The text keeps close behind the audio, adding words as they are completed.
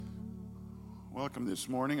Welcome this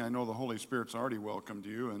morning. I know the Holy Spirit's already welcomed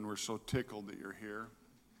you, and we're so tickled that you're here.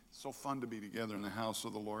 It's so fun to be together in the house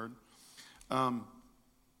of the Lord.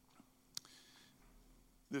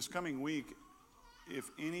 This coming week, if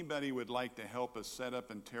anybody would like to help us set up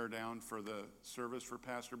and tear down for the service for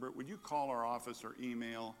Pastor Bert, would you call our office or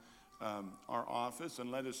email our office and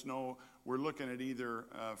let us know? We're looking at either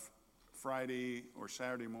Friday or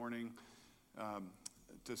Saturday morning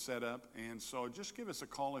to set up, and so just give us a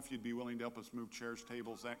call if you'd be willing to help us move chairs,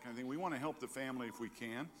 tables, that kind of thing. We want to help the family if we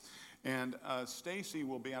can. And Stacy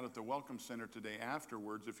will be out at the Welcome Center today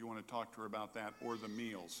afterwards if you want to talk to her about that or the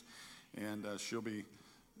meals. And she'll be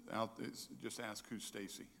out. Just ask who's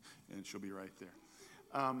Stacy, and she'll be right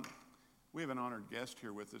there. We have an honored guest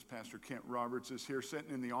here with us. Pastor Kent Roberts is here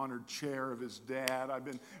sitting in the honored chair of his dad.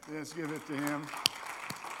 Let's give it to him.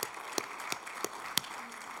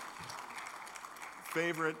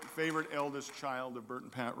 Favorite eldest child of Bert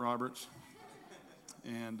and Pat Roberts.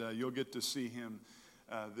 And you'll get to see him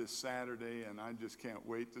this Saturday, and I just can't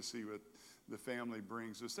wait to see what the family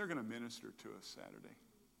brings us. They're going to minister to us Saturday.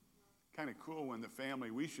 Kind of cool when the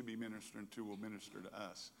family we should be ministering to will minister to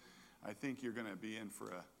us. I think you're going to be in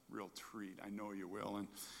for a real treat. I know you will, and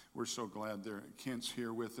we're so glad Kent's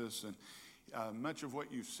here with us. And much of what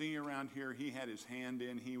you see around here, he had his hand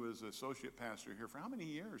in. He was associate pastor here for how many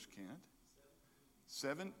years, Kent?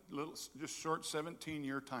 Just short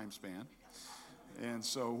 17-year time span. And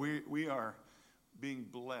so we are being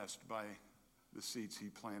blessed by the seeds he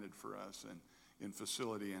planted for us and in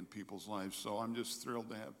facility and people's lives. So I'm just thrilled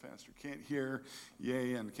to have Pastor Kent here.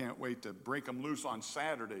 Yay, and can't wait to break them loose on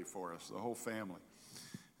Saturday for us, the whole family.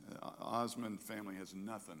 Osmond family has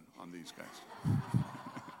nothing on these guys.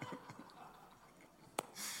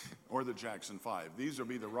 Or the Jackson Five. These will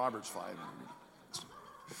be the Roberts Five.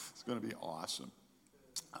 It's going to be awesome.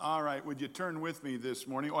 All right, would you turn with me this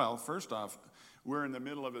morning? Well, first off, we're in the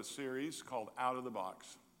middle of a series called Out of the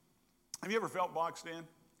Box. Have you ever felt boxed in?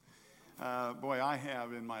 Boy, I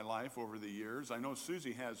have in my life over the years. I know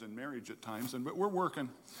Susie has in marriage at times, but we're working,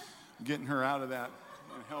 getting her out of that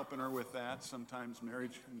and helping her with that. Sometimes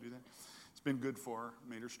marriage can do that. It's been good for her,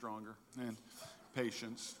 made her stronger, and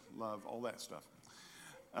patience, love, all that stuff.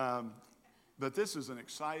 But this is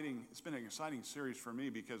it's been an exciting series for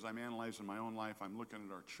me because I'm analyzing my own life. I'm looking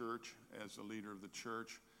at our church as the leader of the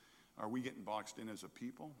church. Are we getting boxed in as a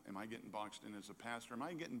people? Am I getting boxed in as a pastor? Am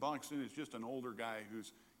I getting boxed in as just an older guy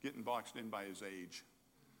who's getting boxed in by his age,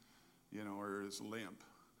 or his limp,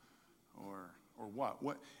 or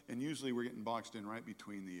what? And usually we're getting boxed in right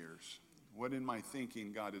between the ears. What in my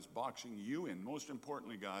thinking God is boxing you in? Most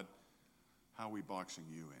importantly, God, how are we boxing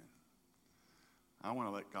you in? I want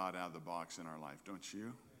to let God out of the box in our life, don't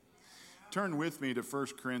you? Turn with me to 1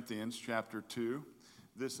 Corinthians chapter 2.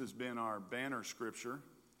 This has been our banner scripture.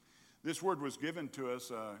 This word was given to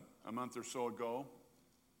us a month or so ago,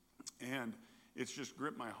 and it's just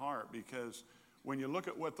gripped my heart because when you look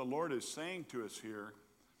at what the Lord is saying to us here,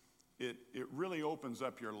 it really opens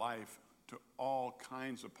up your life to all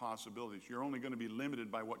kinds of possibilities. You're only going to be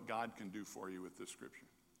limited by what God can do for you with this scripture.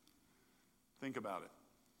 Think about it.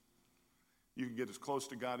 You can get as close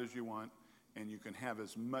to God as you want, and you can have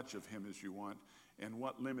as much of him as you want. And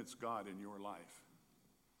what limits God in your life?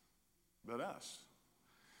 But us.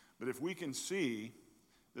 But if we can see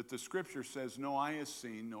that the scripture says, no eye has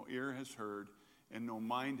seen, no ear has heard, and no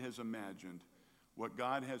mind has imagined what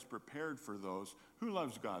God has prepared for those who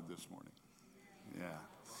loves God this morning. Yeah.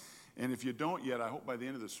 And if you don't yet, I hope by the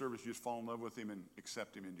end of the service you just fall in love with him and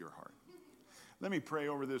accept him into your heart. Let me pray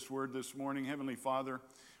over this word this morning. Heavenly Father,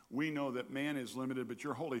 we know that man is limited, but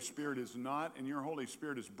your Holy Spirit is not, and your Holy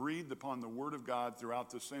Spirit is breathed upon the Word of God throughout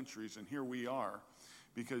the centuries, and here we are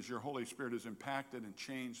because your Holy Spirit has impacted and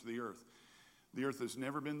changed the earth. The earth has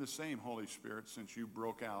never been the same, Holy Spirit, since you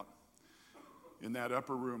broke out in that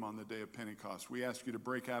upper room on the day of Pentecost. We ask you to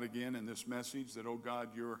break out again in this message that, oh God,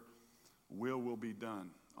 your will be done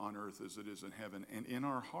on earth as it is in heaven, and in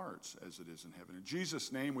our hearts as it is in heaven. In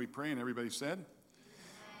Jesus' name we pray, and everybody said,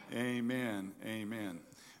 Amen. Amen.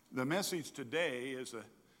 The message today is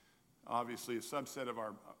obviously a subset of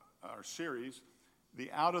our series,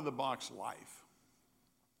 the out-of-the-box life.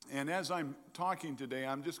 And as I'm talking today,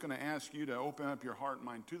 I'm just going to ask you to open up your heart and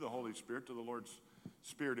mind to the Holy Spirit, to the Lord's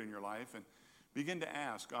Spirit in your life, and begin to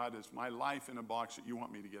ask, God, is my life in a box that you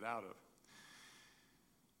want me to get out of?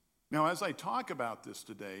 Now, as I talk about this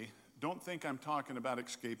today, don't think I'm talking about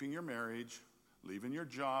escaping your marriage, leaving your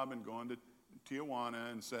job and going to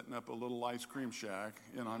Tijuana and setting up a little ice cream shack.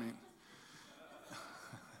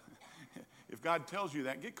 If God tells you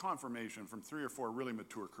that, get confirmation from 3 or 4 really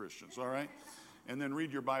mature Christians, all right? and then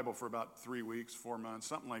read your Bible for about 3 weeks, 4 months,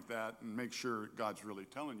 something like that, and make sure God's really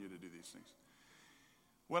telling you to do these things.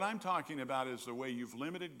 What I'm talking about is the way you've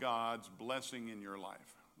limited God's blessing in your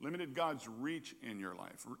life, limited God's reach in your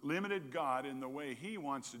life, limited God in the way he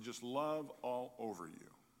wants to just love all over you.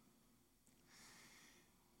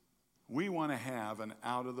 We want to have an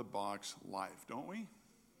out-of-the-box life, don't we?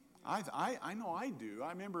 I know I do. I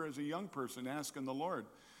remember as a young person asking the Lord,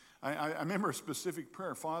 I remember a specific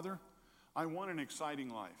prayer, Father, I want an exciting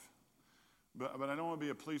life. But I don't want to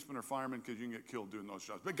be a policeman or fireman because you can get killed doing those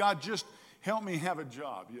jobs. But God, just help me have a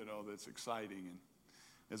job, that's exciting. And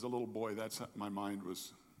as a little boy, my mind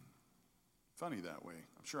was funny that way.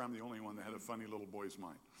 I'm sure I'm the only one that had a funny little boy's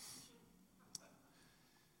mind.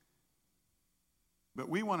 But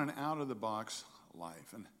we want an out-of-the-box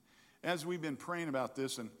life. And as we've been praying about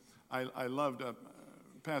this, and I loved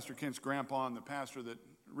Pastor Kent's grandpa and the pastor that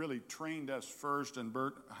really trained us first, and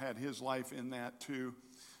Bert had his life in that too.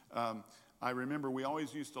 I remember we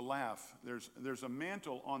always used to laugh. There's a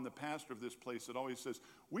mantle on the pastor of this place that always says,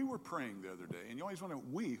 we were praying the other day. And you always wonder,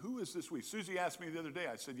 we? Who is this we? Susie asked me the other day.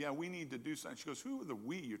 I said, yeah, we need to do something. She goes, who are the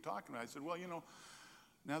we you're talking about? I said, well,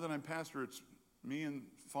 now that I'm pastor, it's me and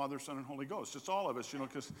Father, Son, and Holy Ghost. It's all of us,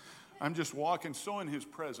 because I'm just walking so in his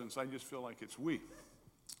presence, I just feel like it's we.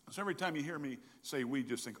 So every time you hear me say we,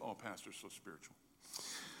 just think, oh, pastor's so spiritual.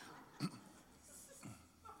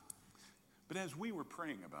 But as we were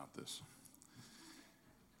praying about this,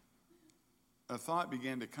 a thought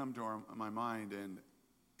began to come to my mind,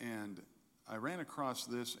 and I ran across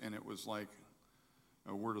this, and it was like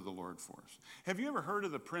a word of the Lord for us. Have you ever heard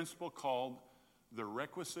of the principle called the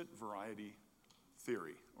requisite variety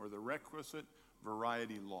theory, or the requisite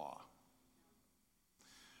variety law?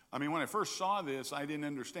 I mean, when I first saw this, I didn't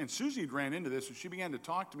understand. Susie ran into this, and she began to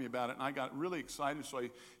talk to me about it, and I got really excited. So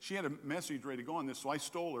she had a message ready to go on this, so I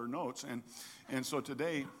stole her notes. And so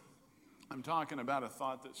today, I'm talking about a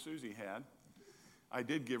thought that Susie had. I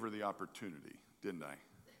did give her the opportunity, didn't I,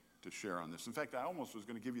 to share on this. In fact, I almost was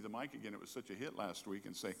going to give you the mic again. It was such a hit last week,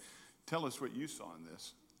 and say, tell us what you saw in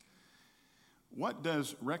this. What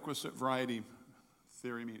does requisite variety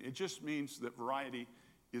theory mean? It just means that variety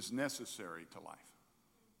is necessary to life.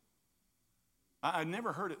 I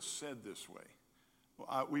never heard it said this way.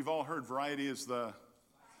 We've all heard variety is the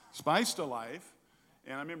spice to life.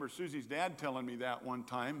 And I remember Susie's dad telling me that one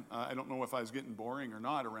time. I don't know if I was getting boring or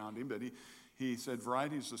not around him, but he said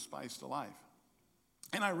variety is the spice to life.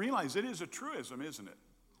 And I realize it is a truism, isn't it?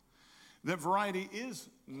 That variety is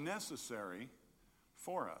necessary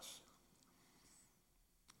for us.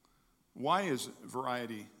 Why is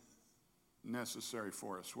variety necessary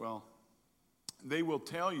for us? Well, they will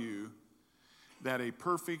tell you that a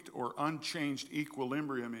perfect or unchanged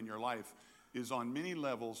equilibrium in your life is on many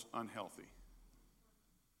levels unhealthy.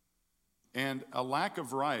 And a lack of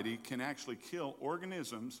variety can actually kill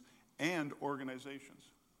organisms and organizations.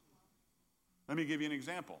 Let me give you an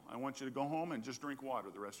example. I want you to go home and just drink water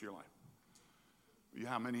the rest of your life.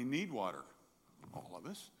 How many need water? All of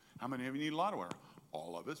us. How many of you need a lot of water?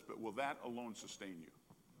 All of us. But will that alone sustain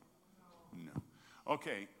you? No.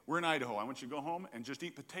 Okay, we're in Idaho. I want you to go home and just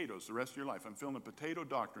eat potatoes the rest of your life. I'm feeling a potato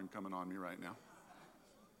doctrine coming on me right now.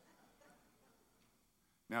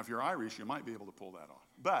 Now, if you're Irish, you might be able to pull that off.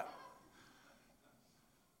 But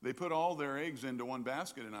they put all their eggs into one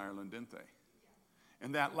basket in Ireland, didn't they?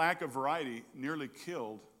 And that lack of variety nearly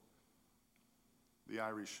killed the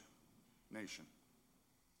Irish nation.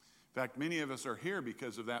 In fact, many of us are here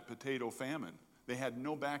because of that potato famine. They had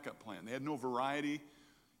no backup plan. They had no variety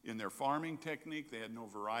in their farming technique. They had no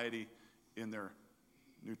variety in their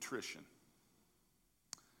nutrition.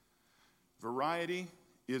 Variety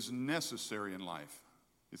is necessary in life.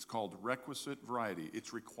 It's called requisite variety.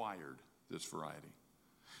 It's required, this variety.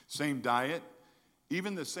 Same diet,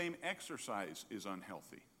 even the same exercise is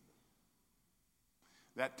unhealthy.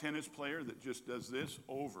 That tennis player that just does this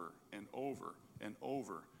over and over and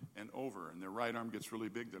over and over, and their right arm gets really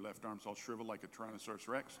big, their left arm's all shriveled like a Tyrannosaurus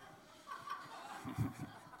Rex.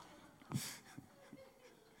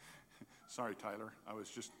 Sorry, Tyler. I was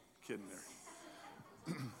just kidding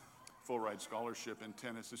there. Full ride scholarship in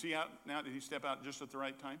tennis. Is he out now? Did he step out just at the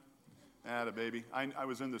right time? Atta baby. I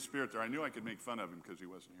was in the spirit there. I knew I could make fun of him because he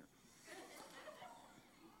wasn't here.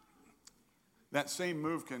 That same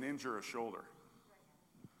move can injure a shoulder.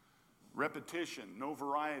 Repetition, no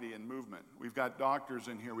variety in movement. We've got doctors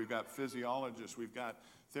in here. We've got physiologists. We've got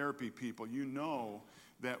therapy people. You know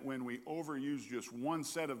that when we overuse just one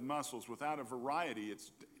set of muscles without a variety,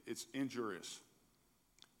 it's injurious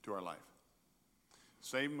to our life.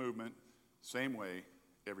 Same movement, same way,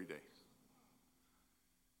 every day.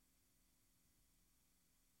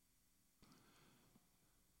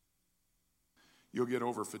 You'll get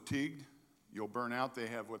over fatigued. You'll burn out. They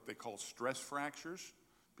have what they call stress fractures.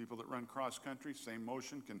 People that run cross country, same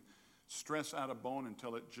motion, can stress out a bone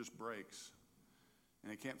until it just breaks.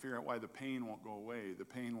 And they can't figure out why the pain won't go away. The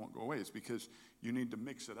pain won't go away. It's because you need to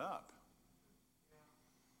mix it up.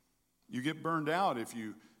 You get burned out if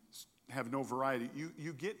you have no variety.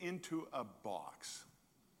 You get into a box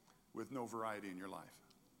with no variety in your life.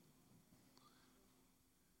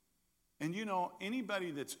 And you know,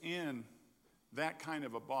 anybody that's in that kind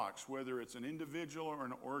of a box, whether it's an individual or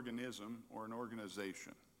an organism or an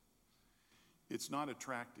organization, it's not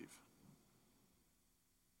attractive.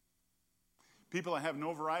 People that have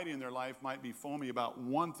no variety in their life might be foamy about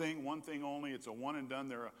one thing only. It's a one and done.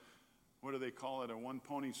 They're what do they call it, a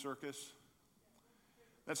one-pony circus?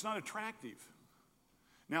 That's not attractive.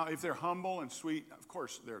 Now, if they're humble and sweet, of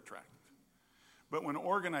course they're attractive. But when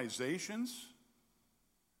organizations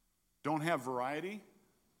don't have variety,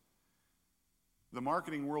 the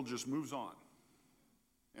marketing world just moves on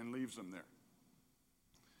and leaves them there.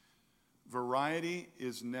 Variety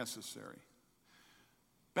is necessary.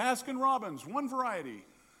 Baskin-Robbins, one variety,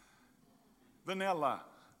 vanilla.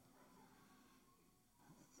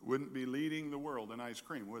 Wouldn't be leading the world in ice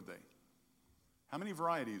cream, would they? How many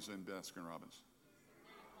varieties in Baskin-Robbins?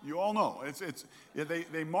 You all know.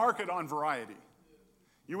 They market on variety.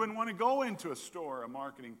 You wouldn't want to go into a store, a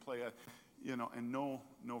marketing play, and no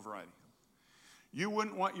variety. You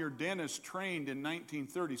wouldn't want your dentist trained in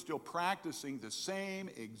 1930 still practicing the same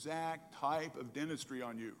exact type of dentistry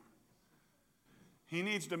on you. He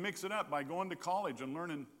needs to mix it up by going to college and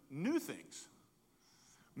learning new things.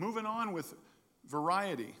 Moving on with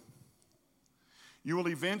variety. You will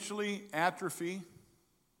eventually atrophy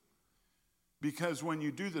because when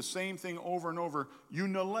you do the same thing over and over, you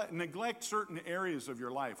neglect certain areas of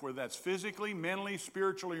your life, whether that's physically, mentally,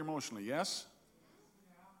 spiritually, or emotionally. Yes?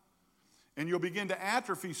 And you'll begin to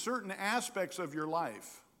atrophy certain aspects of your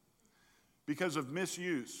life because of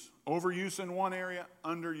misuse. Overuse in one area,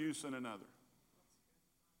 underuse in another.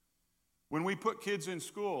 When we put kids in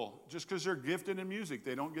school, just because they're gifted in music,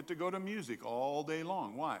 they don't get to go to music all day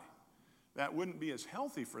long. Why? That wouldn't be as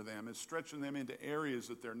healthy for them as stretching them into areas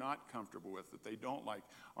that they're not comfortable with, that they don't like.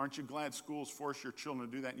 Aren't you glad schools force your children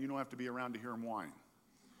to do that and you don't have to be around to hear them whine?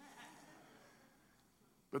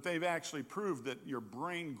 But they've actually proved that your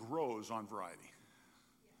brain grows on variety.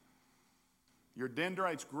 Your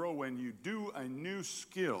dendrites grow when you do a new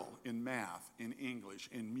skill in math, in English,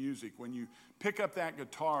 in music. When you pick up that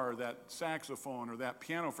guitar, that saxophone, or that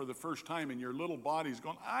piano for the first time and your little body's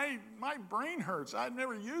going, my brain hurts. I've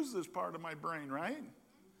never used this part of my brain, right?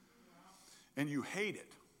 And you hate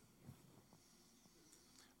it.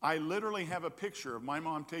 I literally have a picture of my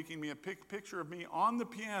mom taking me a picture of me on the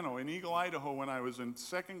piano in Eagle, Idaho when I was in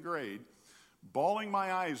second grade, bawling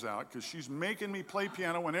my eyes out because she's making me play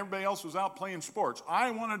piano when everybody else was out playing sports. I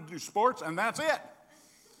wanted to do sports, and that's it.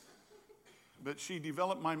 But she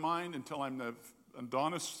developed my mind until I'm the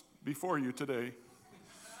Adonis before you today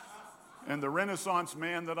and the Renaissance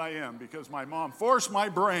man that I am because my mom forced my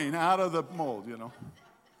brain out of the mold, you know.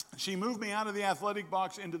 She moved me out of the athletic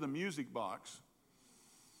box into the music box,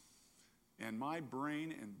 and my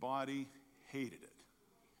brain and body hated it.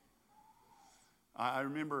 I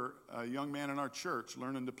remember a young man in our church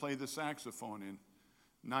learning to play the saxophone in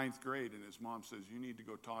 9th grade, and his mom says, you need to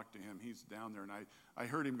go talk to him. He's down there. And I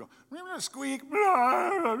heard him go, squeak. And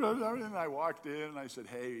I walked in, and I said,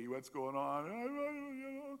 hey, what's going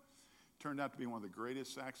on? Turned out to be one of the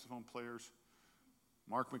greatest saxophone players,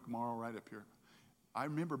 Mark McMorrow right up here. I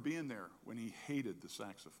remember being there when he hated the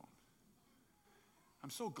saxophone. I'm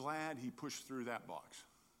so glad he pushed through that box.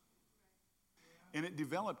 And it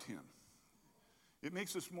developed him. It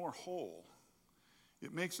makes us more whole.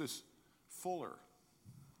 It makes us fuller,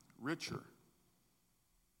 richer.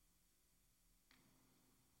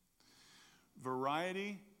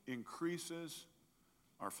 Variety increases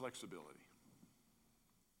our flexibility.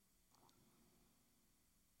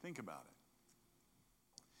 Think about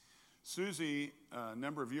it. Susie, a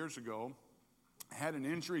number of years ago, had an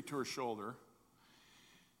injury to her shoulder,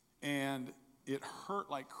 and it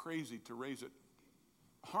hurt like crazy to raise it,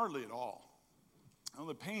 hardly at all. Well,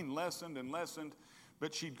 the pain lessened and lessened,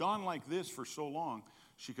 but she'd gone like this for so long,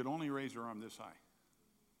 she could only raise her arm this high.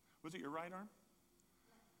 Was it your right arm?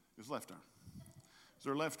 It was left arm. It was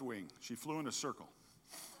her left wing. She flew in a circle.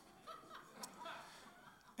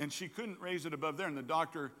 And she couldn't raise it above there, and the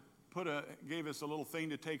doctor gave us a little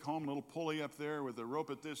thing to take home, a little pulley up there with a rope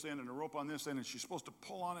at this end and a rope on this end, and she's supposed to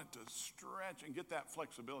pull on it to stretch and get that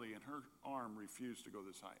flexibility, and her arm refused to go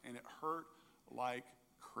this high, and it hurt like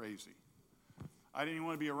crazy. I didn't even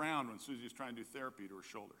want to be around when Susie was trying to do therapy to her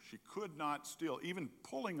shoulder. She could not still, even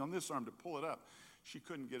pulling on this arm to pull it up, she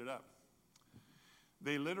couldn't get it up.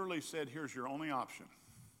 They literally said, here's your only option,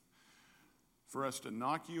 for us to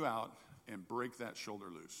knock you out and break that shoulder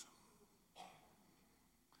loose.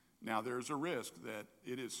 Now, there's a risk that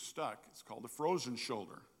it is stuck. It's called a frozen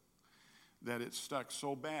shoulder. That it's stuck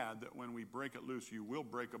so bad that when we break it loose, you will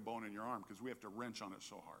break a bone in your arm because we have to wrench on it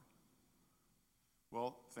so hard.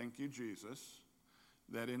 Well, thank you, Jesus,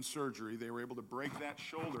 that in surgery they were able to break that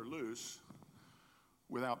shoulder loose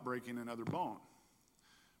without breaking another bone.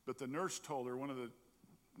 But the nurse told her, one of the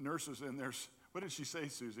nurses in there, what did she say,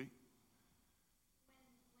 Susie?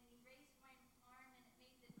 When he raised my arm and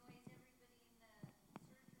it made the noise, everybody in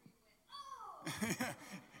the surgery went, oh!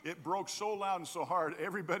 It broke so loud and so hard,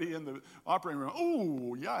 everybody in the operating room,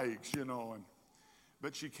 oh, yikes,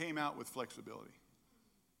 but she came out with flexibility.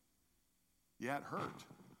 Yeah, it hurt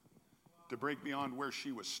to break beyond where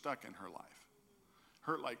she was stuck in her life.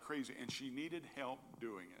 Hurt like crazy, and she needed help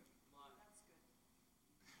doing it.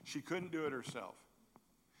 She couldn't do it herself.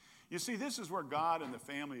 You see, this is where God and the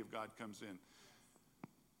family of God comes in.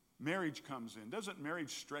 Marriage comes in. Doesn't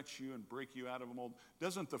marriage stretch you and break you out of a mold?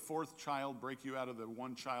 Doesn't the fourth child break you out of the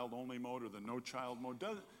one child only mode or the no child mode?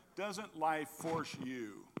 Doesn't life force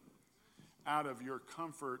you out of your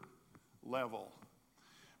comfort level?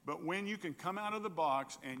 But when you can come out of the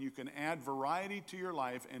box and you can add variety to your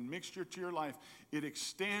life and mixture to your life, it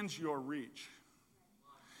extends your reach.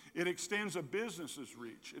 It extends a business's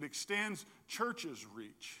reach. It extends church's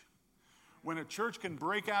reach. When a church can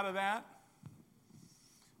break out of that,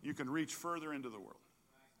 you can reach further into the world.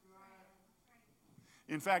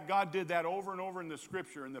 In fact, God did that over and over in the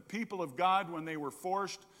scripture. And the people of God, when they were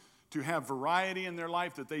forced to have variety in their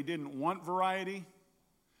life that they didn't want variety,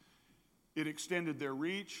 it extended their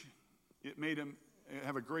reach. It made them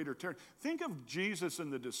have a greater territory. Think of Jesus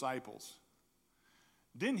and the disciples.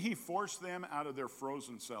 Didn't he force them out of their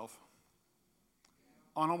frozen self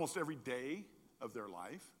on almost every day of their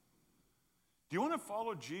life? Do you want to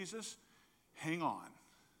follow Jesus? Hang on.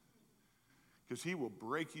 Because he will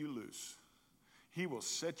break you loose. He will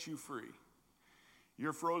set you free.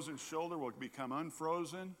 Your frozen shoulder will become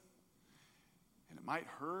unfrozen. And it might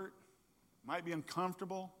hurt. It might be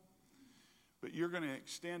uncomfortable. But you're going to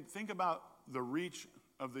extend. Think about the reach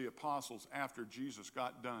of the apostles after Jesus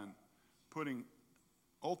got done putting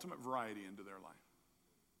ultimate variety into their life.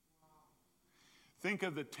 Think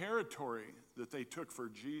of the territory that they took for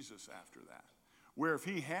Jesus after that. Where if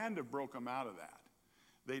he hadn't have broke them out of that,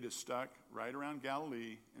 they'd have stuck right around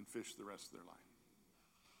Galilee and fished the rest of their life.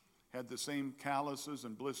 Had the same calluses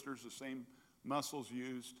and blisters, the same muscles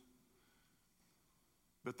used.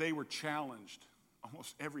 But they were challenged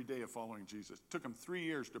almost every day of following Jesus. It took them 3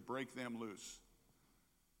 years to break them loose.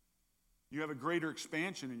 You have a greater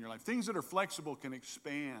expansion in your life. Things that are flexible can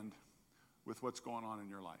expand with what's going on in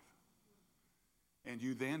your life. And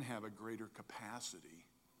you then have a greater capacity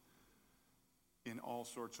in all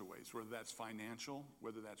sorts of ways, whether that's financial,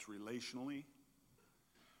 whether that's relationally,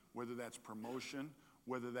 whether that's promotion,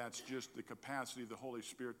 whether that's just the capacity of the Holy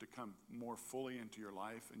Spirit to come more fully into your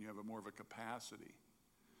life, and you have more of a capacity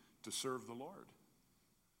to serve the Lord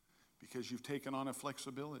because you've taken on a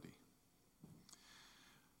flexibility.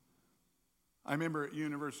 I remember at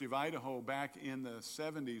University of Idaho back in the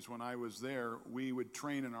 70s when I was there, we would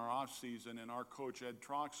train in our off season, and our coach Ed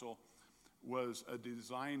Troxel was a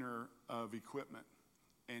designer of equipment.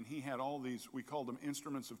 And he had all these, we called them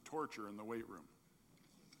instruments of torture in the weight room.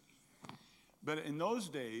 But in those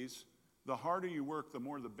days, the harder you work, the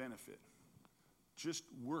more the benefit. Just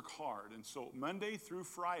work hard. And so Monday through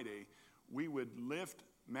Friday, we would lift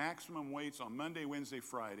maximum weights on Monday, Wednesday,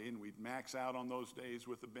 Friday, and we'd max out on those days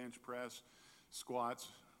with the bench press, squats,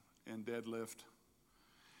 and deadlift.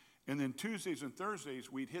 And then Tuesdays and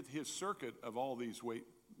Thursdays, we'd hit his circuit of all these weight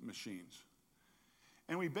machines.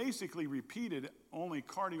 And we basically repeated only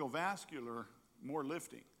cardiovascular, more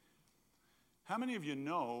lifting. How many of you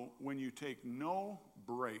know when you take no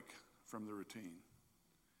break from the routine,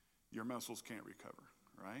 your muscles can't recover,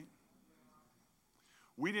 right?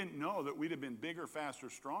 We didn't know that we'd have been bigger, faster,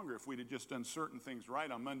 stronger if we'd have just done certain things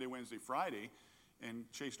right on Monday, Wednesday, Friday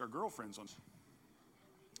and chased our girlfriends on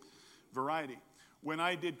variety. When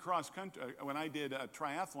I did triathlon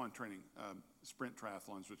training, sprint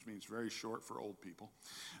triathlons, which means very short for old people,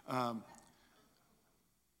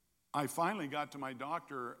 I finally got to my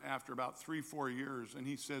doctor after about 3-4 years, and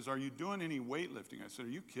he says, "Are you doing any weightlifting?" I said, "Are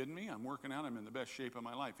you kidding me? I'm working out. I'm in the best shape of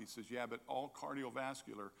my life." He says, "Yeah, but all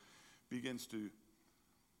cardiovascular begins to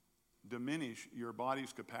diminish your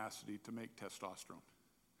body's capacity to make testosterone.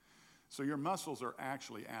 So your muscles are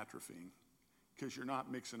actually atrophying. because you're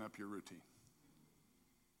not mixing up your routine.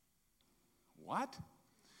 What?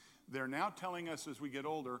 They're now telling us as we get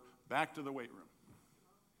older, back to the weight room.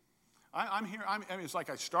 I'm here. I mean, it's like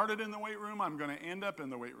I started in the weight room. I'm going to end up in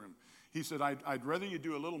the weight room. He said, I'd rather you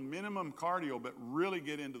do a little minimum cardio, but really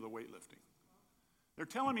get into the weightlifting. They're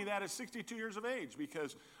telling me that at 62 years of age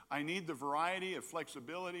because I need the variety of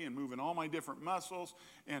flexibility and moving all my different muscles.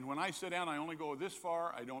 And when I sit down, I only go this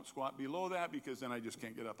far. I don't squat below that because then I just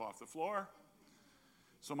can't get up off the floor.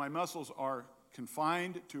 So my muscles are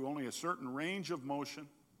confined to only a certain range of motion.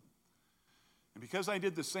 And because I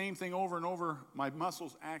did the same thing over and over, my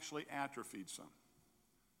muscles actually atrophied some.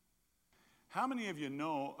 How many of you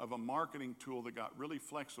know of a marketing tool that got really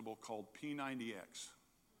flexible called P90X?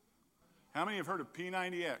 How many have heard of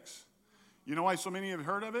P90X? You know why so many have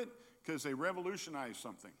heard of it? Because they revolutionized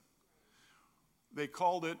something. They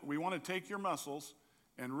called it, we want to take your muscles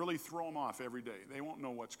and really throw them off every day. They won't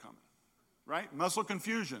know what's coming. Right? Muscle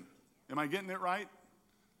confusion. Am I getting it right?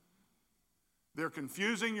 They're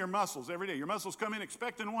confusing your muscles every day. Your muscles come in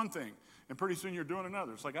expecting one thing, and pretty soon you're doing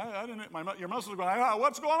another. It's like, your muscles are going,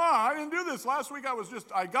 what's going on? I didn't do this. Last week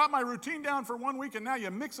I got my routine down for 1 week, and now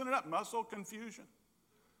you're mixing it up. Muscle confusion.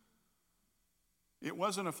 It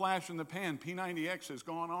wasn't a flash in the pan. P90X has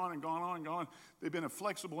gone on and gone on and gone on. They've been a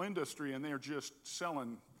flexible industry, and they're just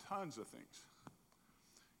selling tons of things.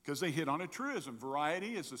 Because they hit on a truism.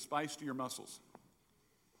 Variety is the spice to your muscles.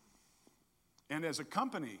 And as a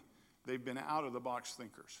company, they've been out-of-the-box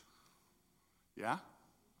thinkers. Yeah?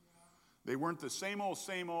 They weren't the same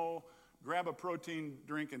old, grab a protein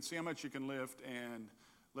drink and see how much you can lift, and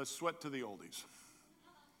let's sweat to the oldies.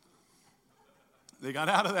 They got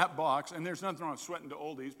out of that box, and there's nothing wrong with sweating to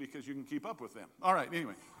oldies because you can keep up with them. All right,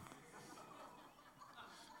 anyway.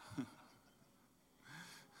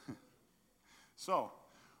 So,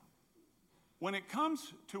 when it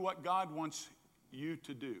comes to what God wants you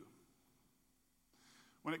to do,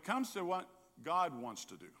 when it comes to what God wants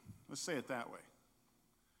to do, let's say it that way.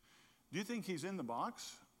 Do you think he's in the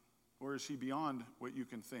box, or is he beyond what you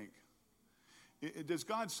can think? Does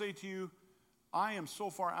God say to you, I am so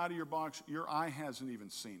far out of your box, your eye hasn't even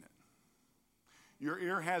seen it. Your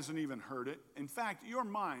ear hasn't even heard it. In fact, your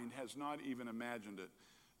mind has not even imagined it.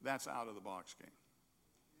 That's out of the box game.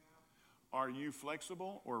 Are you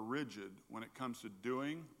flexible or rigid when it comes to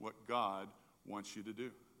doing what God wants you to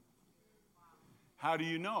do? How do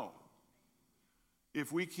you know?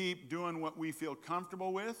 If we keep doing what we feel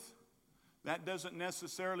comfortable with, that doesn't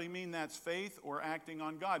necessarily mean that's faith or acting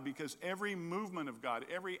on God, because every movement of God,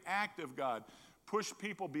 every act of God pushed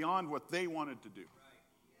people beyond what they wanted to do.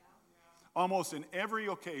 Almost in every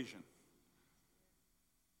occasion.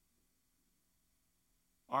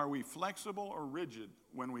 Are we flexible or rigid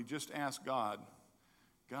when we just ask God,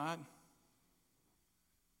 God,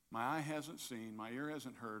 my eye hasn't seen, my ear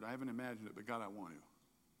hasn't heard, I haven't imagined it, but God, I want to.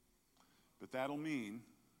 But that'll mean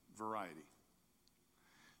variety.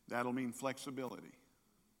 That'll mean flexibility.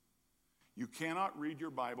 You cannot read your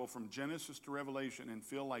Bible from Genesis to Revelation and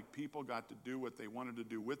feel like people got to do what they wanted to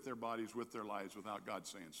do with their bodies, with their lives, without God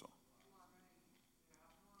saying so.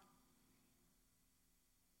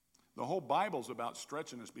 The whole Bible's about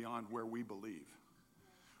stretching us beyond where we believe,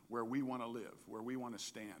 where we want to live, where we want to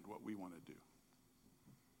stand, what we want to do.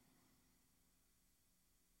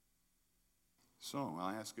 So I'll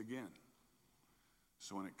ask again.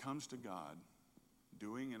 So when it comes to God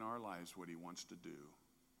doing in our lives what he wants to do,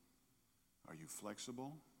 are you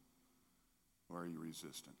flexible or are you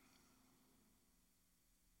resistant?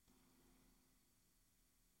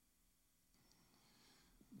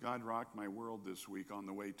 God rocked my world this week on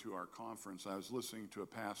the way to our conference. I was listening to a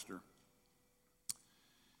pastor.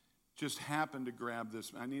 Just happened to grab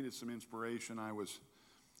this. I needed some inspiration. I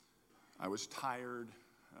was tired.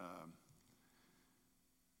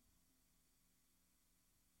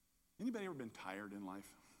 Anybody ever been tired in life?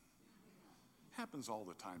 Happens all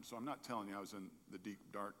the time. So I'm not telling you I was in the deep,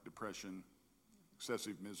 dark depression,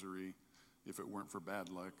 excessive misery. If it weren't for bad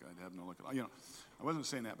luck, I'd have no luck at all. I wasn't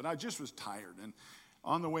saying that, but I just was tired. And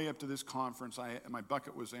on the way up to this conference, my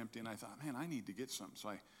bucket was empty, and I thought, man, I need to get something. So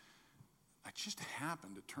I just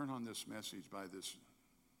happened to turn on this message by this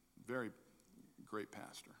very great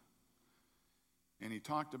pastor. And he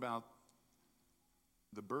talked about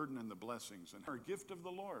the burden and the blessings and our gift of the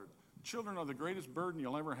Lord. Children are the greatest burden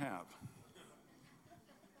you'll ever have.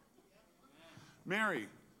 Mary,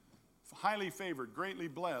 highly favored, greatly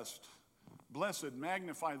blessed. Blessed,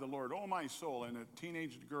 magnify the Lord, oh my soul, and a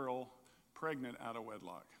teenage girl pregnant out of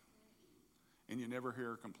wedlock. And you never hear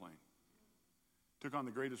her complain. Took on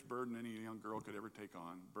the greatest burden any young girl could ever take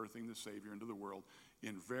on, birthing the Savior into the world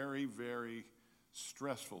in very, very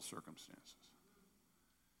stressful circumstances.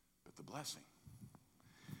 but the blessing.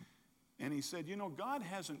 And he said, God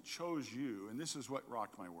hasn't chose you, and this is what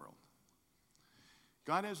rocked my world.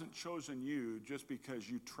 God hasn't chosen you just because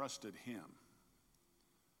you trusted him.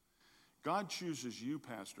 God chooses you,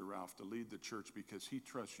 Pastor Ralph, to lead the church because he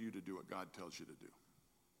trusts you to do what God tells you to do,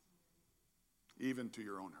 even to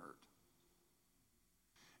your own hurt.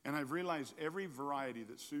 And I've realized every variety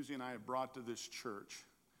that Susie and I have brought to this church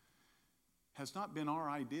has not been our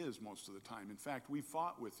ideas most of the time. In fact, we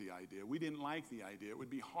fought with the idea. We didn't like the idea. It would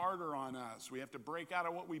be harder on us. We have to break out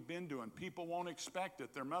of what we've been doing. People won't expect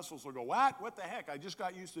it. Their muscles will go, what? What the heck? I just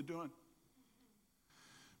got used to doing.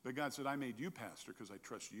 But God said, I made you pastor because I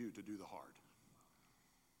trust you to do the hard.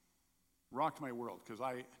 Rocked my world because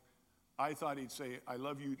I thought he'd say, I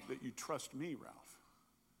love you that you trust me, Ralph.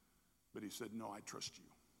 But he said, no, I trust you.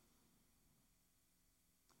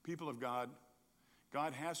 People of God,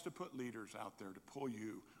 God has to put leaders out there to pull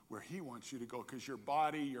you where he wants you to go because your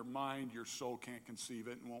body, your mind, your soul can't conceive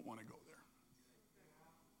it and won't want to go there.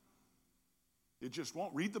 It just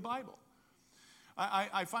won't. Read the Bible.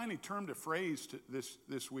 I finally termed a phrase to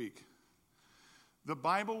this week. The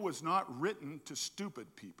Bible was not written to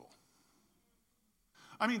stupid people.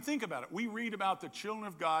 I mean, think about it. We read about the children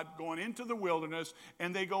of God going into the wilderness,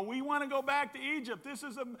 and they go, we want to go back to Egypt. This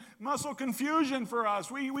is a muscle confusion for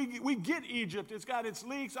us. We get Egypt. It's got its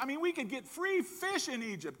leaks. I mean, we could get free fish in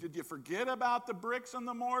Egypt. Did you forget about the bricks and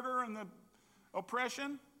the mortar and the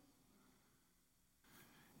oppression?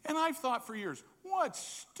 And I've thought for years, what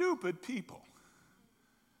stupid people.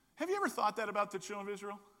 Have you ever thought that about the children of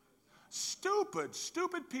Israel? Stupid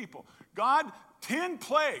people. God, 10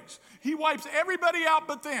 plagues. He wipes everybody out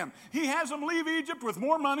but them. He has them leave Egypt with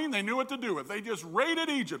more money than they knew what to do with. They just raided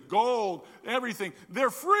Egypt, gold, everything.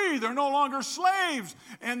 They're free. They're no longer slaves.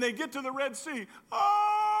 And they get to the Red Sea. We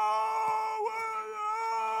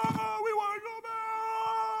want to go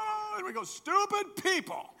back. And we go, stupid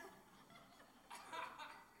people.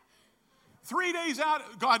 3 days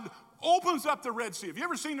out, God opens up the Red Sea. Have you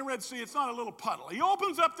ever seen the Red Sea? It's not a little puddle. He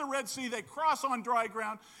opens up the Red Sea. They cross on dry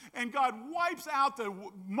ground. And God wipes out the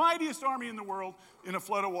mightiest army in the world in a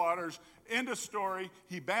flood of waters. End of story.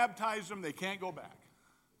 He baptized them. They can't go back.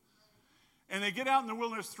 And they get out in the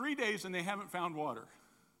wilderness 3 days and they haven't found water.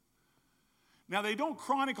 Now, they don't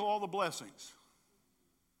chronicle all the blessings.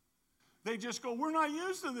 They just go, we're not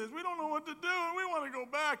used to this. We don't know what to do. And we want to go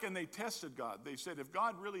back. And they tested God. They said, if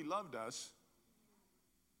God really loved us,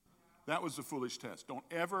 that was the foolish test. Don't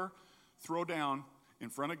ever throw down in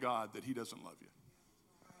front of God that he doesn't love you.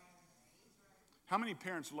 How many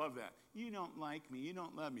parents love that? You don't like me. You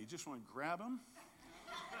don't love me. You just want to grab them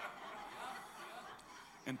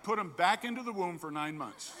and put them back into the womb for 9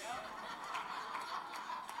 months.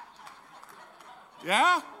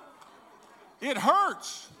 Yeah? It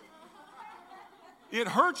hurts. It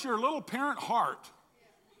hurts your little parent heart.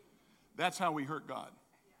 That's how we hurt God.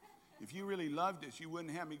 If you really loved us, you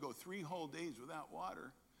wouldn't have me go 3 whole days without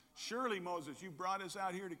water. Surely, Moses, you brought us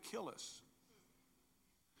out here to kill us.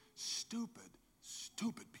 Stupid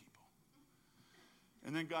people.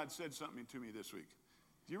 And then God said something to me this week.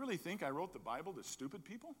 Do you really think I wrote the Bible to stupid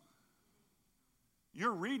people?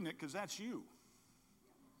 You're reading it because that's you.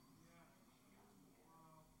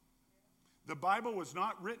 The Bible was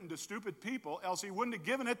not written to stupid people, else he wouldn't have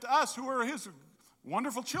given it to us who are his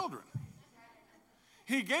wonderful children.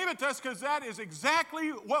 He gave it to us because that is exactly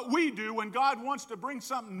what we do when God wants to bring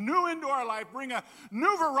something new into our life, bring a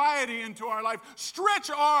new variety into our life, stretch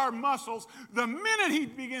our muscles. The minute he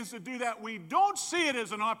begins to do that, we don't see it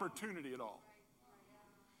as an opportunity at all.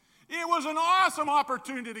 It was an awesome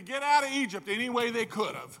opportunity to get out of Egypt any way they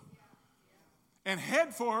could have and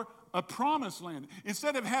head for a promised land.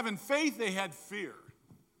 Instead of having faith, they had fear.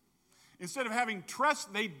 Instead of having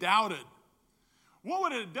trust, they doubted. What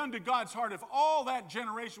would it have done to God's heart if all that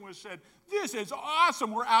generation would have said, this is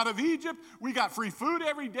awesome, we're out of Egypt, we got free food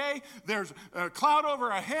every day, there's a cloud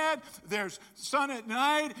over our head, there's sun at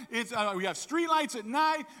night, we have street lights at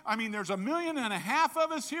night, I mean, there's 1.5 million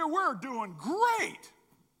of us here, we're doing great.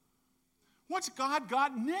 What's God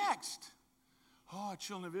got next? Oh,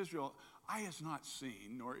 children of Israel, eye has not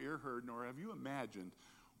seen, nor ear heard, nor have you imagined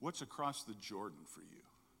what's across the Jordan for you.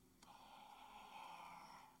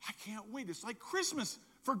 I can't wait. It's like Christmas.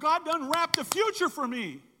 For God to unwrap the future for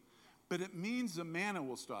me. But it means the manna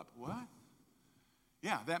will stop. What?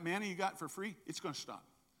 Yeah, that manna you got for free, it's going to stop.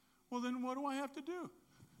 Well, then what do I have to do?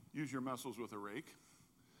 Use your muscles with a rake.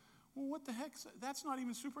 Well, what the heck? That's not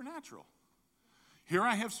even supernatural. Here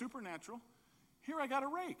I have supernatural. Here I got a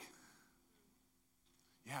rake.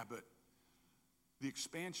 Yeah, but the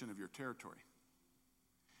expansion of your territory.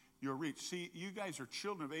 your reach. See, you guys are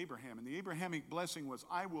children of Abraham, and the Abrahamic blessing was,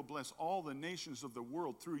 I will bless all the nations of the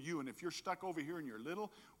world through you. And if you're stuck over here in your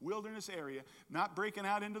little wilderness area, not breaking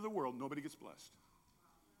out into the world, nobody gets blessed.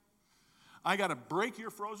 I got to break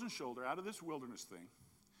your frozen shoulder out of this wilderness thing,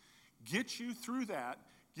 get you through that,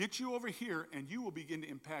 get you over here, and you will begin to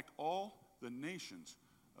impact all the nations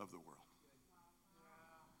of the world.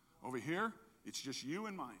 Over here, it's just you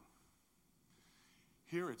and mine.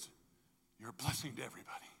 Here, you're a blessing to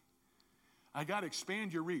everybody. I got to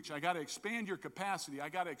expand your reach. I got to expand your capacity. I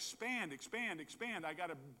got to expand. I got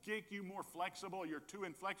to make you more flexible. You're too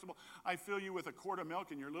inflexible. I fill you with a quart of milk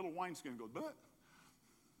and your little wineskin goes, but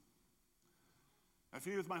I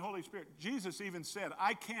fill you with my Holy Spirit. Jesus even said,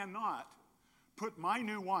 I cannot put my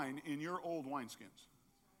new wine in your old wineskins.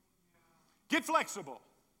 Get flexible.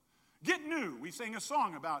 Get new. We sang a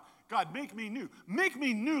song about, God, make me new. Make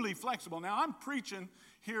me newly flexible. Now, I'm preaching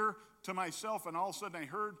here to myself, and all of a sudden I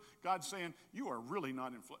heard God saying, you are really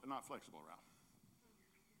not flexible, Ralph.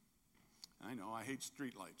 I know, I hate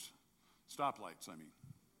street lights. Stoplights, I mean.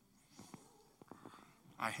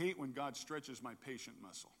 I hate when God stretches my patient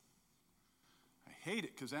muscle. I hate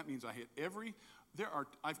it because that means I hit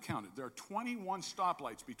I've counted, there are 21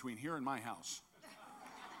 stoplights between here and my house.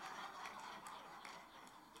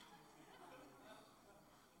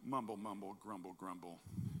 Mumble, mumble, grumble, grumble.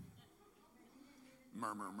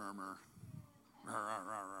 Murmur, murmur. Rar, rar,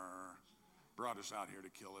 rar, rar. Brought us out here to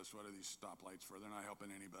kill us. What are these stoplights for? They're not helping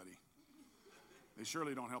anybody. They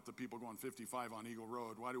surely don't help the people going 55 on Eagle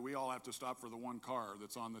Road. Why do we all have to stop for the one car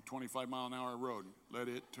that's on the 25-mile-an-hour road? Let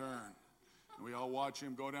it turn. And we all watch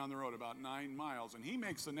him go down the road about 9 miles, and he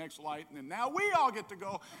makes the next light, and then now we all get to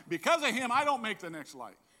go. Because of him, I don't make the next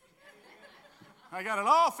light. I got it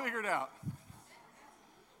all figured out.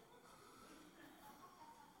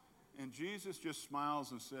 And Jesus just smiles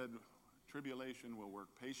and said, tribulation will work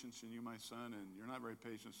patience in you, my son, and you're not very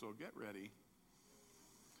patient, so get ready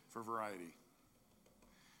for variety.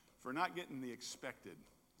 For not getting the expected.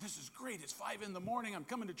 This is great. It's 5 in the morning. I'm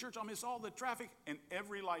coming to church. I'll miss all the traffic. And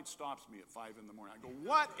every light stops me at 5 in the morning. I go,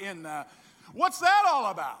 what's that all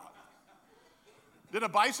about? Did a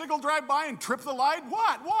bicycle drive by and trip the light?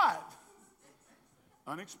 What?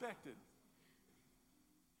 Unexpected.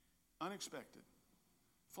 Unexpected.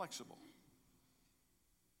 Flexible.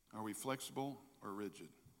 Are we flexible or rigid?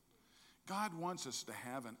 God wants us to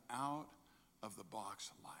have an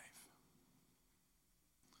out-of-the-box life.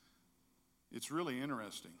 It's really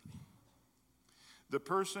interesting. The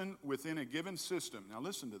person within a given system, now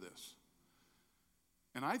listen to this,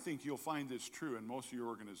 and I think you'll find this true in most of your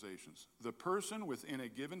organizations. The person within a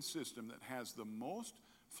given system that has the most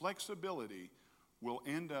flexibility will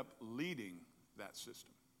end up leading that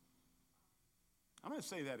system. I'm going to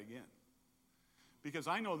say that again, because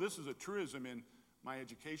I know this is a truism in my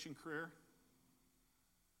education career.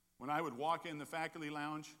 When I would walk in the faculty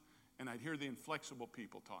lounge and I'd hear the inflexible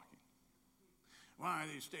people talking. Why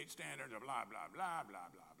these state standards are blah, blah, blah, blah,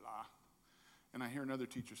 blah, blah. And I hear another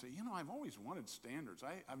teacher say, I've always wanted standards.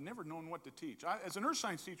 I've never known what to teach. As an earth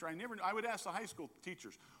science teacher, I would ask the high school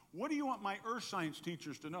teachers, what do you want my earth science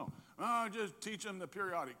teachers to know? Oh, just teach them the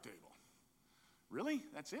periodic table. Really?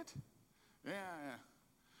 That's it? Yeah.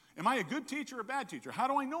 Am I a good teacher or a bad teacher? How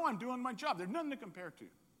do I know I'm doing my job? There's nothing to compare to.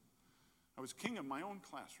 I was king of my own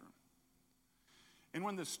classroom. And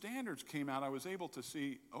when the standards came out, I was able to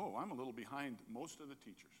see, I'm a little behind most of the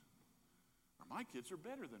teachers. Or my kids are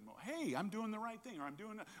better than most. Hey, I'm doing the right thing. Or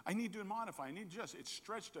I need to modify. I need to adjust. It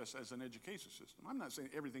stretched us as an education system. I'm not saying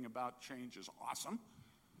everything about change is awesome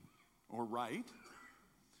or right.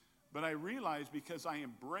 But I realized because I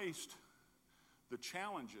embraced the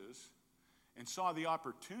challenges and saw the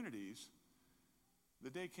opportunities, the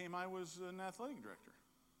day came I was an athletic director.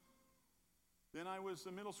 Then I was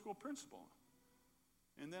the middle school principal.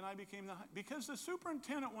 And then I became because the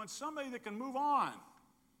superintendent wants somebody that can move on,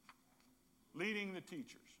 leading the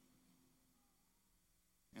teachers.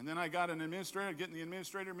 And then I got an administrator, getting the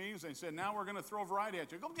administrator meetings, they said, now we're going to throw variety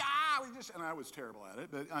at you. I go, and I was terrible at it,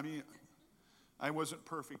 but I wasn't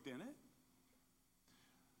perfect in it.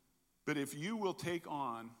 But if you will take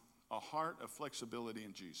on a heart of flexibility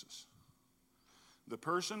in Jesus, the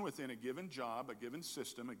person within a given job, a given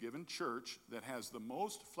system, a given church that has the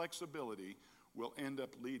most flexibility will end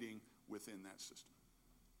up leading within that system.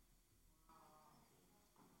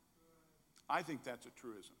 I think that's a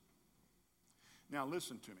truism. Now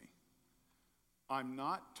listen to me. I'm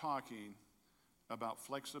not talking about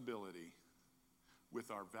flexibility with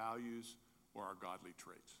our values or our godly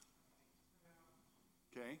traits.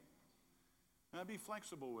 Okay? Now be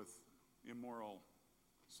flexible with immoral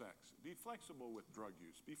sex. Be flexible with drug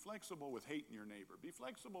use. Be flexible with hating your neighbor. Be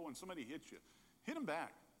flexible when somebody hits you. Hit them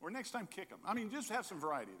back. Or next time, kick them. I mean, just have some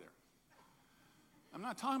variety there. I'm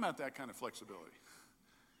not talking about that kind of flexibility.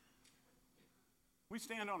 We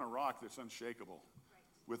stand on a rock that's unshakable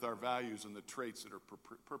with our values and the traits that are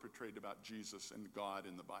perpetrated about Jesus and God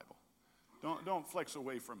in the Bible. Don't flex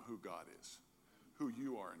away from who God is, who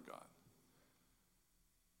you are in God.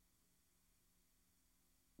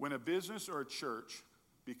 When a business or a church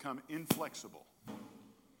become inflexible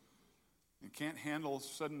and can't handle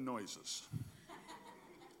sudden noises,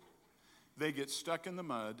 they get stuck in the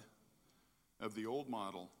mud of the old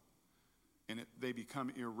model, and they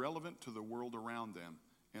become irrelevant to the world around them,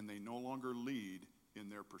 and they no longer lead in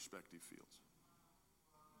their perspective fields.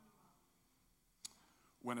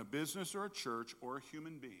 When a business or a church or a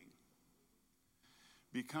human being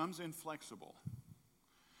becomes inflexible,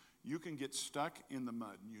 you can get stuck in the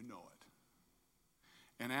mud, and you know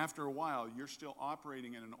it. And after a while, you're still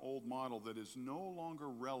operating in an old model that is no longer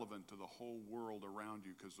relevant to the whole world around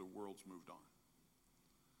you because the world's moved on.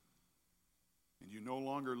 And you no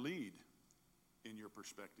longer lead in your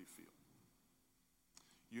perspective field.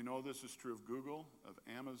 You know this is true of Google, of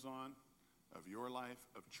Amazon, of your life,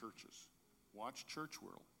 of churches. Watch Church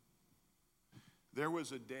World. There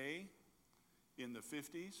was a day in the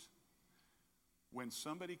 50s when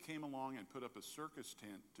somebody came along and put up a circus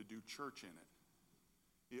tent to do church in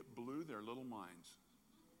it. It blew their little minds.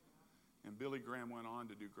 And Billy Graham went on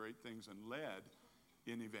to do great things and led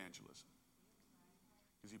in evangelism.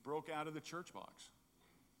 Because he broke out of the church box.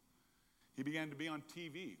 He began to be on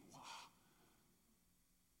TV. Wow.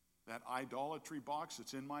 That idolatry box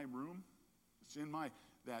that's in my room, it's in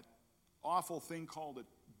that awful thing called a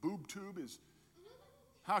boob tube is,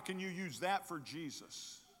 how can you use that for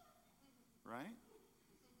Jesus? Right?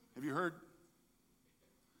 Have you heard?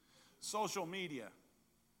 Social media.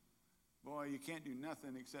 Boy, you can't do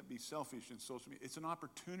nothing except be selfish in social media. It's an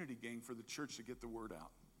opportunity, gang, for the church to get the word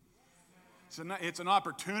out. It's an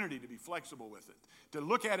opportunity to be flexible with it. To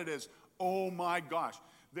look at it as, oh my gosh.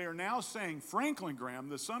 They are now saying Franklin Graham,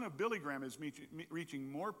 the son of Billy Graham, is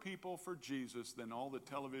reaching more people for Jesus than all the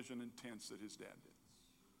television and tents that his dad did.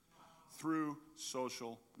 Through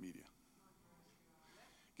social media.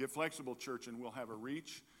 Get flexible, church, and we'll have a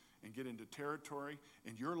reach and get into territory,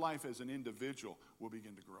 and your life as an individual will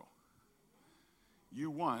begin to grow.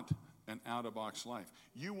 You want an out-of-box life.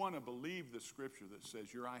 You want to believe the scripture that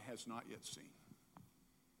says your eye has not yet seen.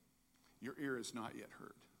 Your ear has not yet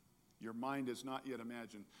heard. Your mind has not yet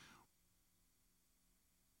imagined.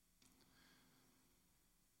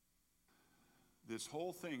 This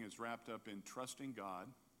whole thing is wrapped up in trusting God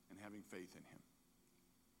and having faith in Him.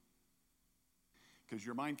 Because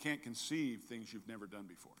your mind can't conceive things you've never done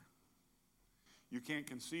before. You can't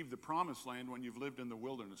conceive the promised land when you've lived in the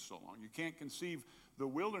wilderness so long. You can't conceive the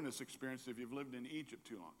wilderness experience if you've lived in Egypt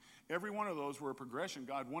too long. Every one of those were a progression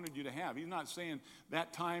God wanted you to have. He's not saying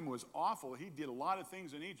that time was awful. He did a lot of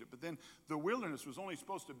things in Egypt. But then the wilderness was only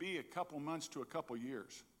supposed to be a couple months to a couple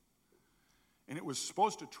years. And it was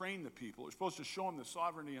supposed to train the people. It was supposed to show them the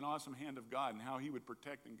sovereignty and awesome hand of God and how He would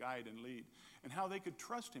protect and guide and lead. And how they could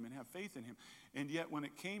trust Him and have faith in Him. And yet when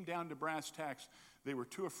it came down to brass tacks, they were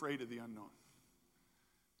too afraid of the unknown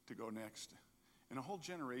to go next. And a whole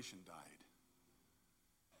generation died.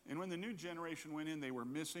 And when the new generation went in, they were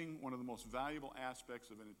missing one of the most valuable aspects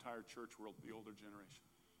of an entire church world, the older generation.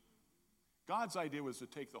 God's idea was to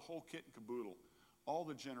take the whole kit and caboodle, all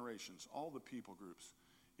the generations, all the people groups,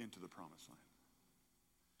 into the promised land.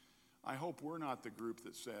 I hope we're not the group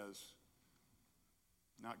that says,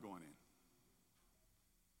 not going in.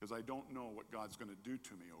 Because I don't know what God's going to do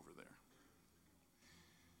to me over there.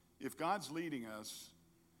 If God's leading us,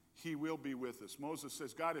 He will be with us. Moses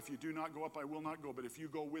says, God, if you do not go up, I will not go. But if you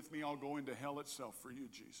go with me, I'll go into hell itself for you,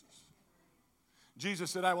 Jesus. Jesus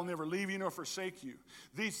said, I will never leave you nor forsake you.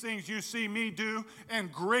 These things you see me do,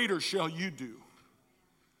 and greater shall you do.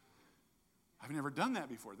 I've never done that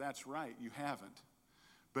before. That's right, you haven't.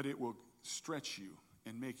 But it will stretch you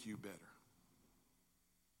and make you better.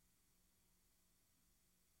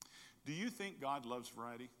 Do you think God loves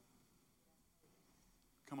variety?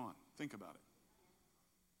 Come on, think about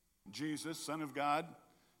it. Jesus, Son of God,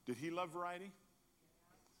 did He love variety?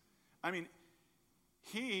 I mean,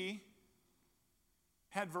 He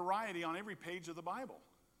had variety on every page of the Bible.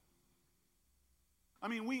 I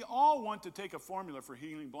mean, we all want to take a formula for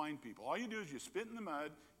healing blind people. All you do is you spit in the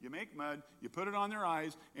mud, you make mud, you put it on their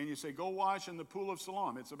eyes, and you say, go wash in the pool of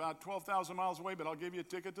Siloam. It's about 12,000 miles away, but I'll give you a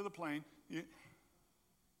ticket to the plane.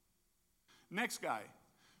 Next guy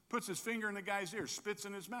puts his finger in the guy's ear, spits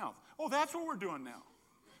in his mouth. Oh, that's what we're doing now.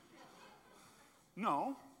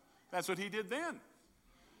 No, that's what he did then.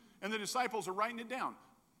 And the disciples are writing it down.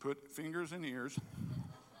 Put fingers in ears.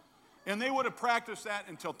 And they would have practiced that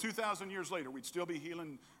until 2,000 years later. We'd still be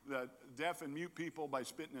healing the deaf and mute people by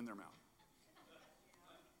spitting in their mouth.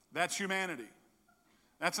 That's humanity.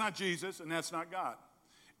 That's not Jesus, and that's not God.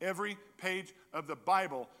 Every page of the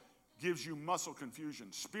Bible gives you muscle confusion,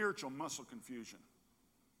 spiritual muscle confusion,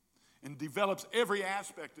 and develops every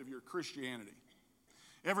aspect of your Christianity,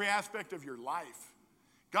 every aspect of your life.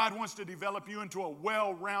 God wants to develop you into a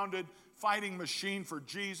well-rounded fighting machine for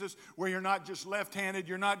Jesus, where you're not just left-handed,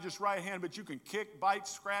 you're not just right-handed, but you can kick, bite,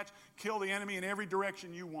 scratch, kill the enemy in every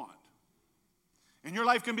direction you want. And your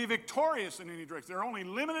life can be victorious in any direction. They're only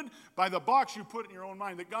limited by the box you put in your own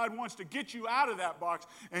mind, that God wants to get you out of that box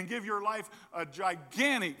and give your life a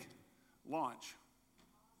gigantic launch.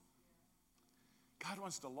 God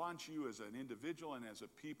wants to launch you as an individual and as a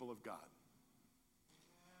people of God.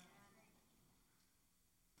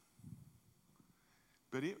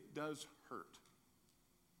 But it does hurt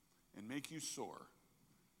and make you sore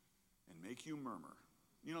and make you murmur.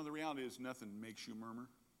 You know, the reality is nothing makes you murmur.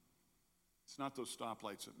 It's not those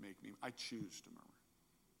stoplights that make me. I choose to murmur.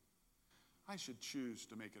 I should choose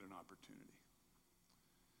to make it an opportunity.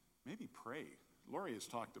 Maybe pray. Lori has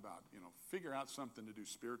talked about, figure out something to do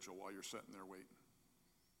spiritual while you're sitting there waiting.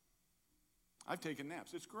 I've taken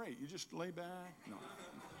naps. It's great. You just lay back. No.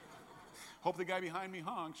 Hope the guy behind me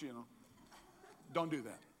honks, Don't do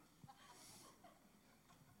that.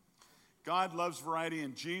 God loves variety,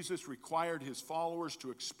 and Jesus required his followers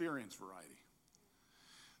to experience variety.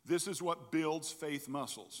 This is what builds faith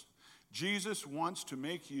muscles. Jesus wants to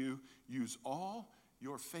make you use all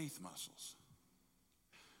your faith muscles.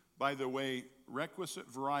 By the way,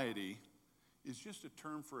 requisite variety is just a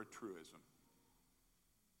term for a truism.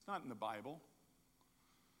 It's not in the Bible.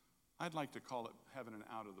 I'd like to call it having an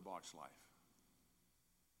out-of-the-box life.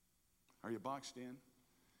 Are you boxed in?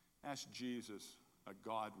 Ask Jesus a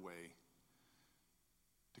God way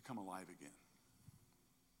to come alive again.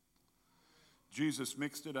 Jesus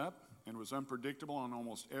mixed it up and was unpredictable on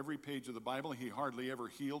almost every page of the Bible. He hardly ever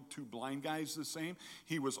healed two blind guys the same.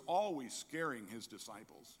 He was always scaring his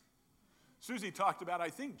disciples. Susie talked about, I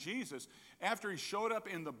think Jesus, after he showed up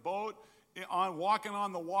in the boat, walking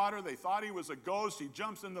on the water, they thought he was a ghost. He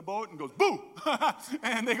jumps in the boat and goes, boo!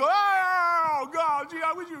 And they go, oh, God, gee,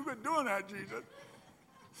 I wish you had been doing that, Jesus.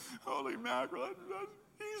 Holy mackerel,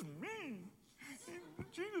 he's mean.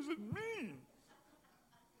 Jesus is mean.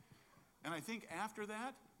 And I think after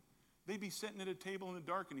that, they'd be sitting at a table in the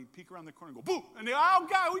dark, and he'd peek around the corner and go, boo! And they go, oh,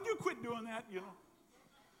 God, would you quit doing that,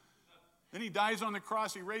 Then he dies on the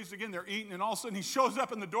cross, he raised again, they're eating, and all of a sudden he shows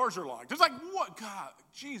up and the doors are locked. It's like, what? God,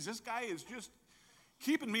 geez, this guy is just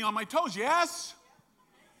keeping me on my toes, yes?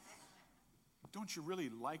 Don't you really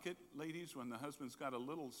like it, ladies, when the husband's got a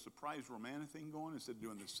little surprise romantic thing going instead of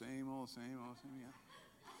doing the same old, yeah?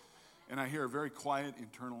 And I hear a very quiet,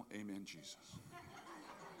 internal, amen, Jesus.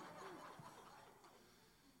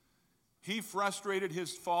 He frustrated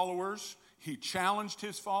his followers. He challenged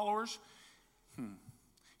his followers.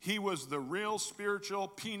 He was the real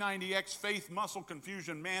spiritual P90X faith muscle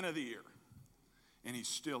confusion man of the year. And he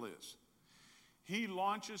still is. He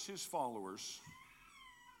launches his followers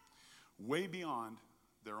way beyond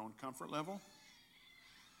their own comfort level.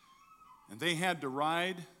 And they had to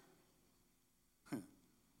ride.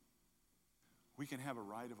 We can have a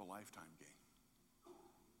ride of a lifetime, gang.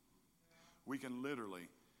 We can literally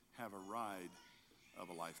have a ride of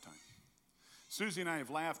a lifetime. Susie and I have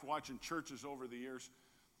laughed watching churches over the years.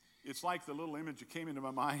 It's like the little image that came into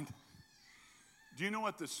my mind. Do you know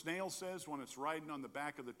what the snail says when it's riding on the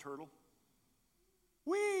back of the turtle?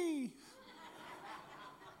 Whee!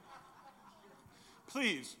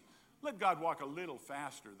 Please, let God walk a little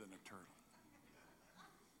faster than a turtle.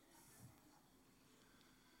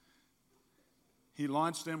 He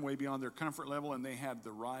launched them way beyond their comfort level, and they had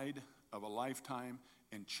the ride of a lifetime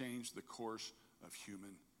and changed the course of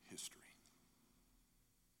human history.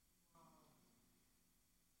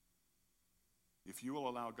 If you will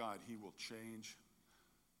allow God, he will change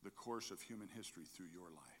the course of human history through your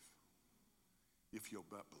life. If you'll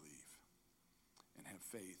but believe and have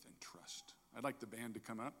faith and trust. I'd like the band to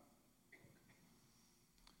come up.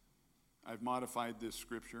 I've modified this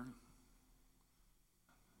scripture.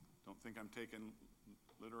 Don't think I'm taking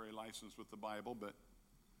literary license with the Bible, but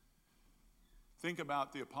think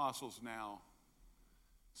about the apostles now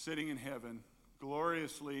sitting in heaven,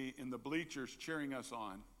 gloriously in the bleachers cheering us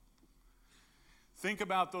on. Think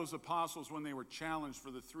about those apostles when they were challenged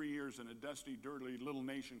for the 3 years in a dusty, dirty little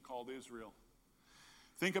nation called Israel.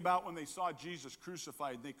 Think about when they saw Jesus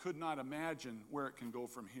crucified, they could not imagine where it can go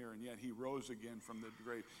from here, and yet he rose again from the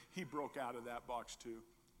grave. He broke out of that box too.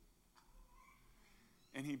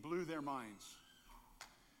 And he blew their minds.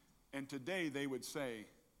 And today they would say,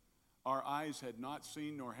 our eyes had not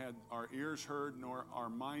seen, nor had our ears heard, nor our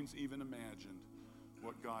minds even imagined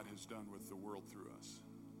what God has done with the world through us.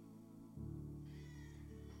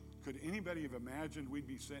 Could anybody have imagined we'd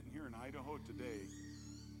be sitting here in Idaho today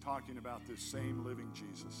talking about this same living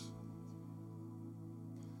Jesus?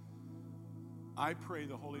 I pray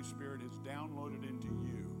the Holy Spirit has downloaded into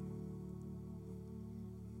you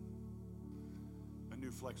a new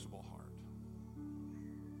flexible heart.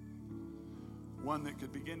 One that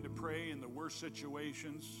could begin to pray in the worst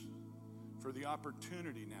situations for the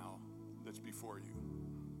opportunity now that's before you.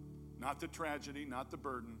 Not the tragedy, not the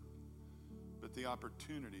burden, but the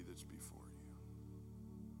opportunity that's before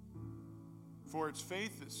you. For it's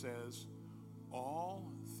faith that says,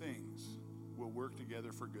 all things will work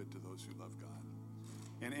together for good to those who love God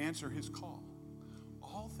and answer his call.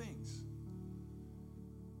 All things.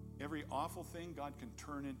 Every awful thing God can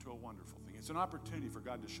turn into a wonderful thing. It's an opportunity for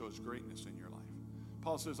God to show his greatness in your life.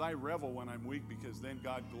 Paul says, I revel when I'm weak because then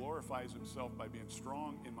God glorifies himself by being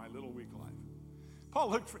strong in my little weak life.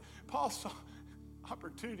 Paul saw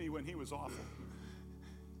opportunity when he was awful.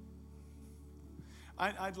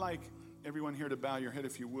 I'd like everyone here to bow your head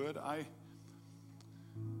if you would. I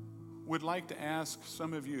would like to ask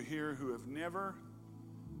some of you here who have never,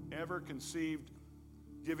 ever conceived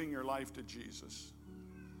giving your life to Jesus.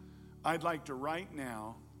 I'd like to right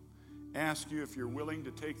now ask you if you're willing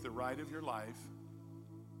to take the ride of your life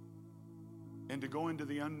and to go into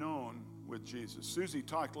the unknown with Jesus. Susie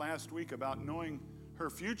talked last week about knowing her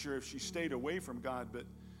future if she stayed away from God, but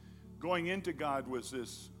going into God was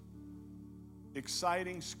this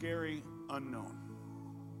exciting, scary unknown.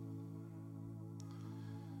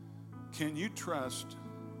 Can you trust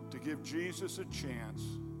to give Jesus a chance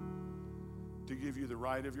to give you the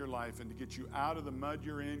ride of your life and to get you out of the mud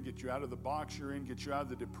you're in, get you out of the box you're in, get you out of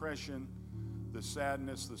the depression, the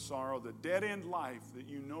sadness, the sorrow, the dead-end life that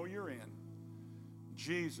you know you're in?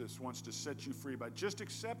 Jesus wants to set you free by just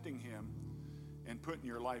accepting him and putting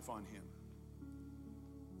your life on him.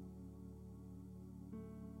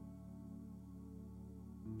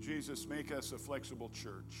 Jesus, make us a flexible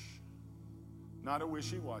church, not a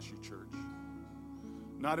wishy-washy church,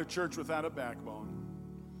 not a church without a backbone,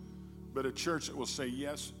 but a church that will say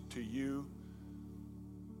yes to you,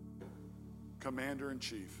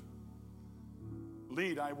 Commander-in-Chief.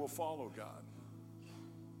 Lead, I will follow, God.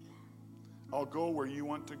 I'll go where you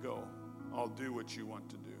want to go. I'll do what you want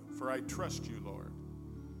to do. For I trust you, Lord,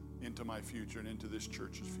 into my future and into this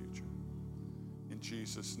church's future. In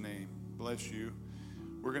Jesus' name, bless you.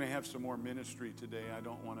 We're going to have some more ministry today. I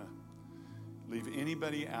don't want to leave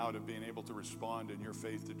anybody out of being able to respond in your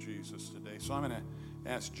faith to Jesus today. So I'm going to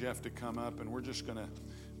ask Jeff to come up, and we're just going to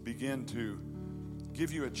begin to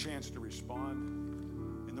give you a chance to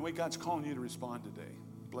respond in the way God's calling you to respond today.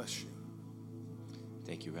 Bless you.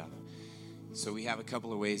 Thank you, Ralph. So we have a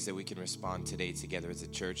couple of ways that we can respond today together as a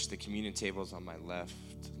church. The communion tables on my left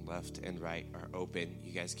and right are open.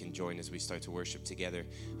 You guys can join as we start to worship together.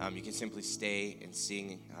 You can simply stay and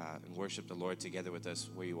sing and worship the Lord together with us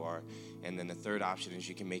where you are. And then the third option is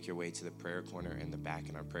you can make your way to the prayer corner in the back,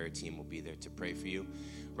 and our prayer team will be there to pray for you.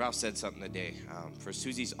 Ralph said something today. For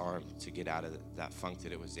Susie's arm to get out of that funk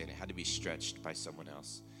that it was in, it had to be stretched by someone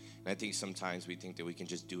else. And I think sometimes we think that we can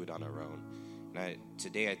just do it on our own. And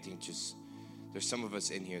today I think just there's some of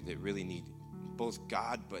us in here that really need both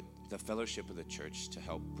God but the fellowship of the church to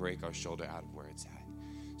help break our shoulder out of where it's at.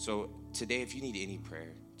 So today, if you need any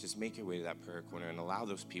prayer, just make your way to that prayer corner and allow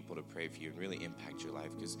those people to pray for you and really impact your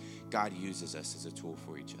life, because God uses us as a tool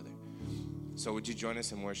for each other. So would you join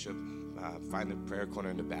us in worship? Find the prayer corner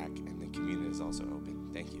in the back, and the communion is also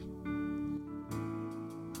open. Thank you.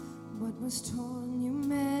 What was torn, you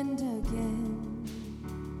mend again.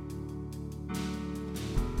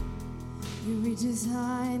 You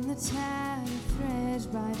redesign the tattered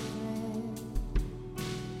thread by thread.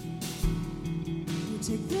 You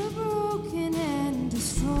take the broken and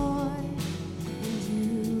destroy, and you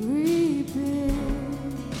rebuild,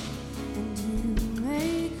 and you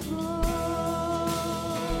make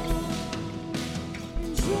whole.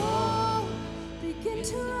 And joy begin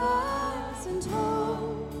to rise, and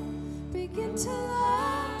hope begin to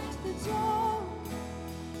light the door.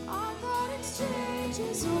 Our God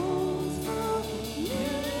exchanges old.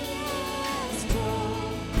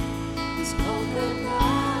 Conquered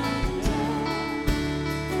now and death,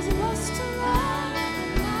 there's a lost to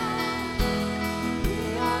life now.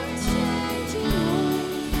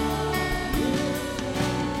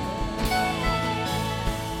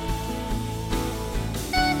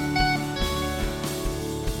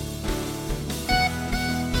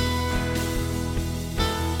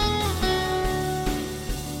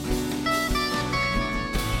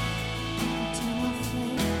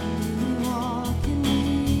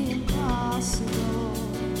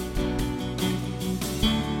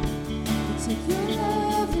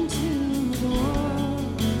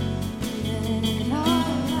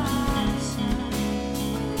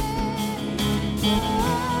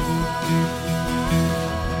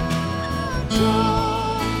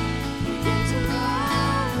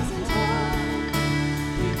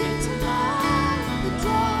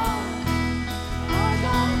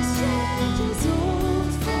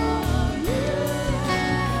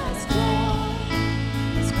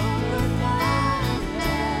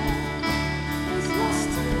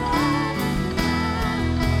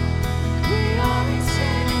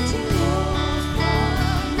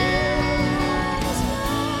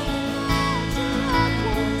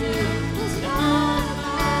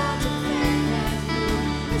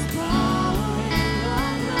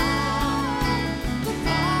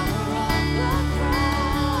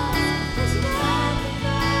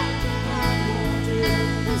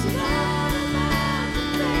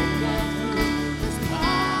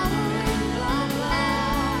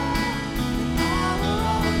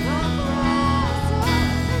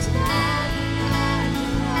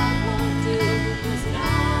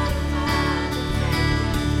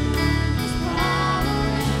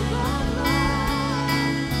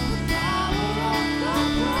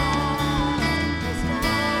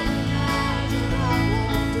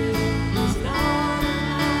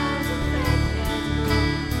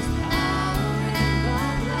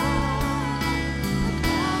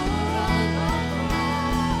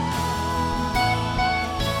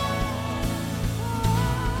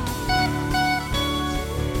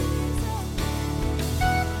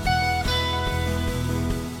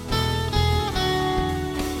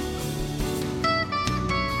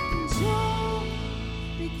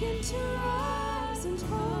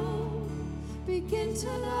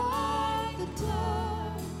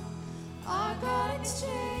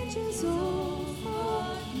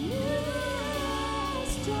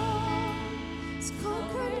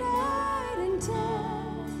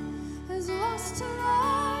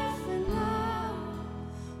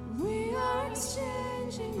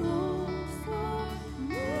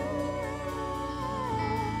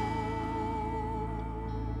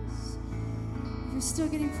 you're still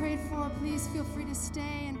getting prayed for, please feel free to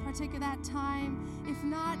stay and partake of that time. If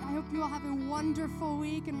not, I hope you all have a wonderful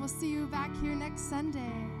week, and we'll see you back here next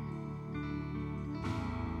Sunday.